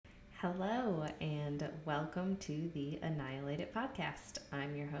Hello, and welcome to the Annihilated podcast.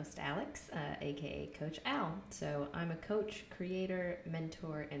 I'm your host, Alex, aka Coach Al. So, I'm a coach, creator,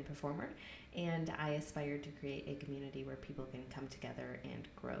 mentor, and performer, and I aspire to create a community where people can come together and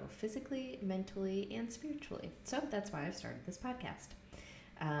grow physically, mentally, and spiritually. So, that's why I've started this podcast.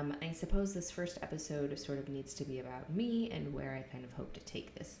 I suppose this first episode sort of needs to be about me and where I kind of hope to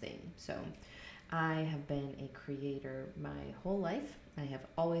take this thing. So, I have been a creator my whole life. I have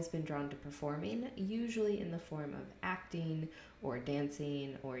always been drawn to performing, usually in the form of acting or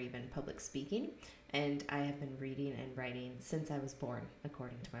dancing or even public speaking. And I have been reading and writing since I was born,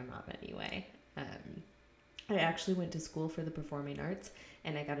 according to my mom anyway. I actually went to school for the performing arts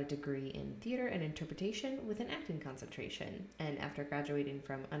and I got a degree in theater and interpretation with an acting concentration. And after graduating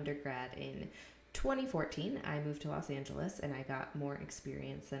from undergrad in 2014, I moved to Los Angeles and I got more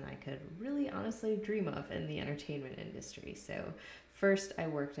experience than I could really honestly dream of in the entertainment industry. So, first, I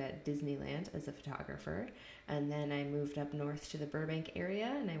worked at Disneyland as a photographer, and then I moved up north to the Burbank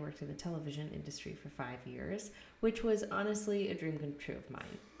area and I worked in the television industry for 5 years, which was honestly a dream come true of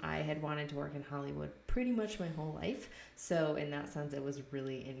mine. I had wanted to work in Hollywood pretty much my whole life, so in that sense, it was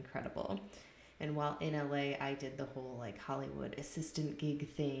really incredible. And while in LA, I did the whole Hollywood assistant gig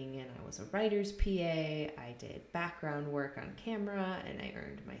thing, and I was a writer's PA. I did background work on camera, and I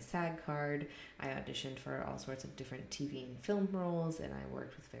earned my SAG card. I auditioned for all sorts of different TV and film roles, and I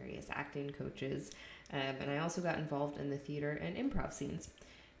worked with various acting coaches. And I also got involved in the theater and improv scenes.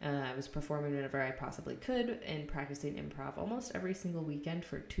 I was performing whenever I possibly could and practicing improv almost every single weekend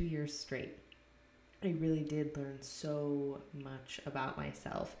for 2 years straight. I really did learn so much about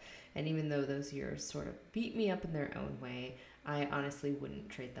myself. And even though those years sort of beat me up in their own way, I honestly wouldn't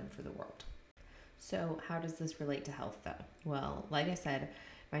trade them for the world. So, how does this relate to health though? Well, like I said,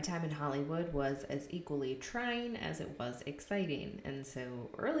 my time in Hollywood was as equally trying as it was exciting. And so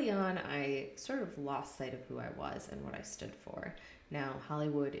early on, I sort of lost sight of who I was and what I stood for. Now,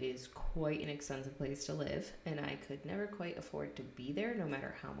 Hollywood is quite an expensive place to live, and I could never quite afford to be there no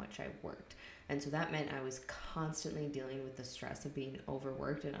matter how much I worked. And so that meant I was constantly dealing with the stress of being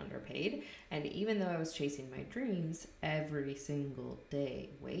overworked and underpaid. And even though I was chasing my dreams, every single day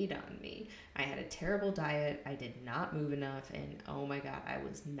weighed on me. I had a terrible diet, I did not move enough, and oh my God, I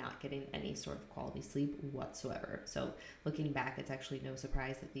was not getting any sort of quality sleep whatsoever. So looking back, it's actually no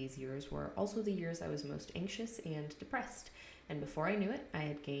surprise that these years were also the years I was most anxious and depressed. And before I knew it, I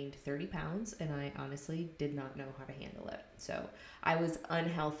had gained 30 pounds and I honestly did not know how to handle it. So I was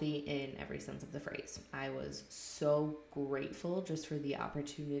unhealthy in every sense of the phrase. I was so grateful just for the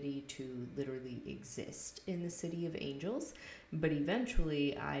opportunity to literally exist in the city of angels. But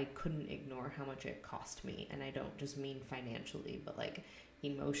eventually I couldn't ignore how much it cost me. And I don't just mean financially, but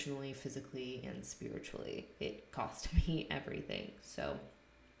emotionally, physically, and spiritually. It cost me everything. So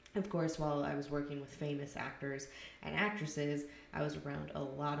of course, while I was working with famous actors and actresses, I was around a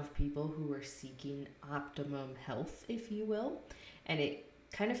lot of people who were seeking optimum health, if you will. And it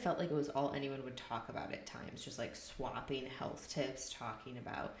kind of felt like it was all anyone would talk about at times, just swapping health tips, talking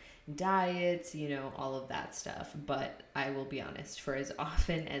about diets, all of that stuff. But I will be honest, for as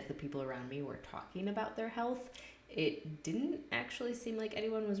often as the people around me were talking about their health, it didn't actually seem like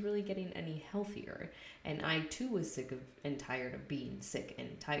anyone was really getting any healthier. And I too was sick of and tired of being sick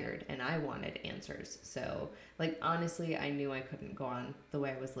and tired, and I wanted answers. So, honestly, I knew I couldn't go on the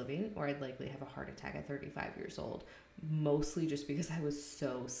way I was living, or I'd likely have a heart attack at 35 years old, mostly just because I was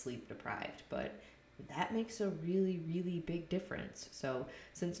so sleep deprived. But that makes a really, really big difference. So,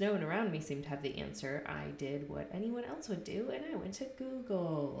 since no one around me seemed to have the answer, I did what anyone else would do, and I went to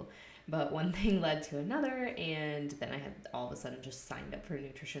Google. But one thing led to another, and then I had all of a sudden just signed up for a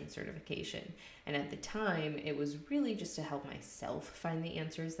nutrition certification. And at the time, it was really just to help myself find the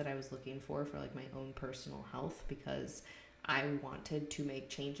answers that I was looking for my own personal health, because I wanted to make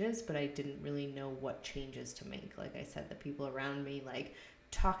changes, but I didn't really know what changes to make. Like I said, the people around me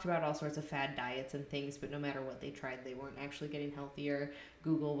talked about all sorts of fad diets and things, but no matter what they tried, they weren't actually getting healthier.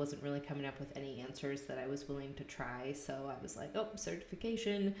 Google wasn't really coming up with any answers that I was willing to try. So I was like, oh,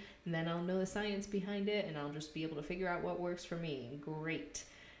 certification, and then I'll know the science behind it, and I'll just be able to figure out what works for me. Great.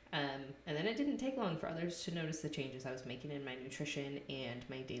 And then it didn't take long for others to notice the changes I was making in my nutrition and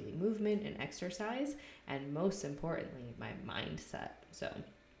my daily movement and exercise, and most importantly, my mindset. So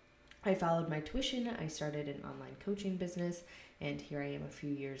I followed my tuition, I started an online coaching business, and here I am a few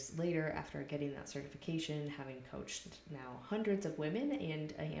years later after getting that certification, having coached now hundreds of women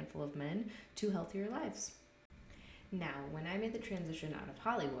and a handful of men to healthier lives. Now, when I made the transition out of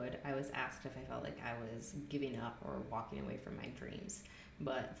Hollywood, I was asked if I felt like I was giving up or walking away from my dreams.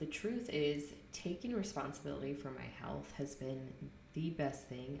 But the truth is, taking responsibility for my health has been the best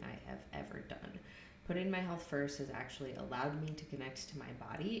thing I have ever done. Putting my health first has actually allowed me to connect to my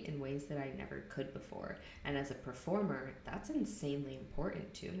body in ways that I never could before. And as a performer, that's insanely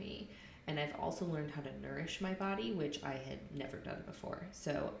important to me. And I've also learned how to nourish my body, which I had never done before.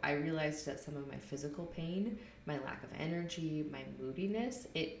 So I realized that some of my physical pain, my lack of energy, my moodiness,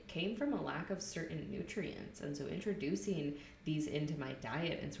 it came from a lack of certain nutrients. And so introducing these into my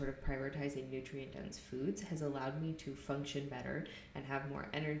diet and sort of prioritizing nutrient dense foods has allowed me to function better and have more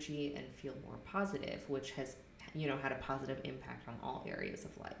energy and feel more positive, which has had a positive impact on all areas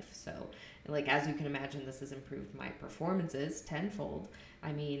of life. So, like, as you can imagine, this has improved my performances tenfold.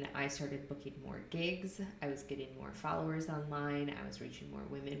 I mean, I started booking more gigs, I was getting more followers online, I was reaching more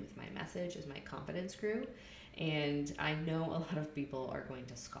women with my message as my confidence grew. And I know a lot of people are going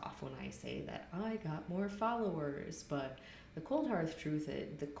to scoff when I say that I got more followers, but the cold hard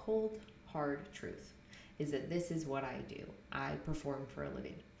truth is that this is what I do. I perform for a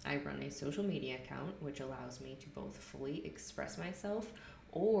living. I run a social media account, which allows me to both fully express myself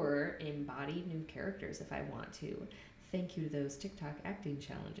or embody new characters if I want to. Thank you to those TikTok acting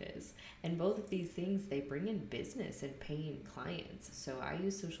challenges. And both of these things, they bring in business and paying clients. So I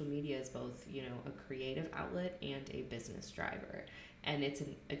use social media as both, a creative outlet and a business driver. And it's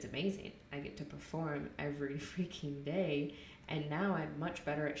amazing. I get to perform every freaking day. And now I'm much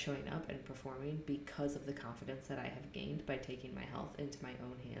better at showing up and performing because of the confidence that I have gained by taking my health into my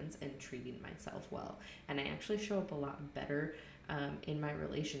own hands and treating myself well. And I actually show up a lot better in my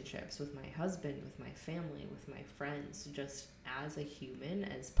relationships with my husband, with my family, with my friends, just as a human,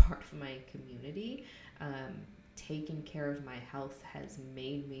 as part of my community. Taking care of my health has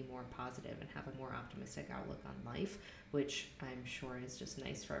made me more positive and have a more optimistic outlook on life, which I'm sure is just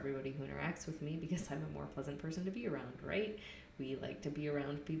nice for everybody who interacts with me because I'm a more pleasant person to be around, right? We like to be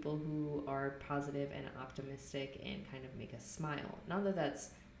around people who are positive and optimistic and kind of make us smile. Not that that's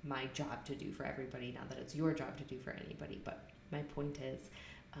my job to do for everybody, not that it's your job to do for anybody, but my point is,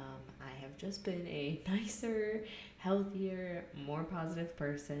 I have just been a nicer, healthier, more positive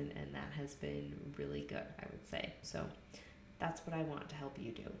person, and that has been really good, I would say. So that's what I want to help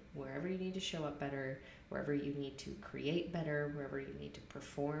you do. Wherever you need to show up better, wherever you need to create better, wherever you need to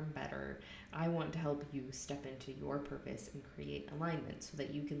perform better, I want to help you step into your purpose and create alignment so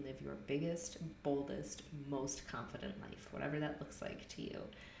that you can live your biggest, boldest, most confident life, whatever that looks like to you.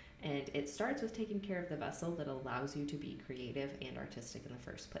 And it starts with taking care of the vessel that allows you to be creative and artistic in the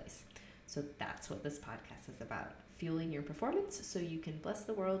first place. So that's what this podcast is about, fueling your performance so you can bless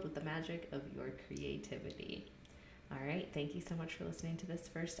the world with the magic of your creativity. All right, thank you so much for listening to this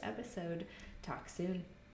first episode. Talk soon.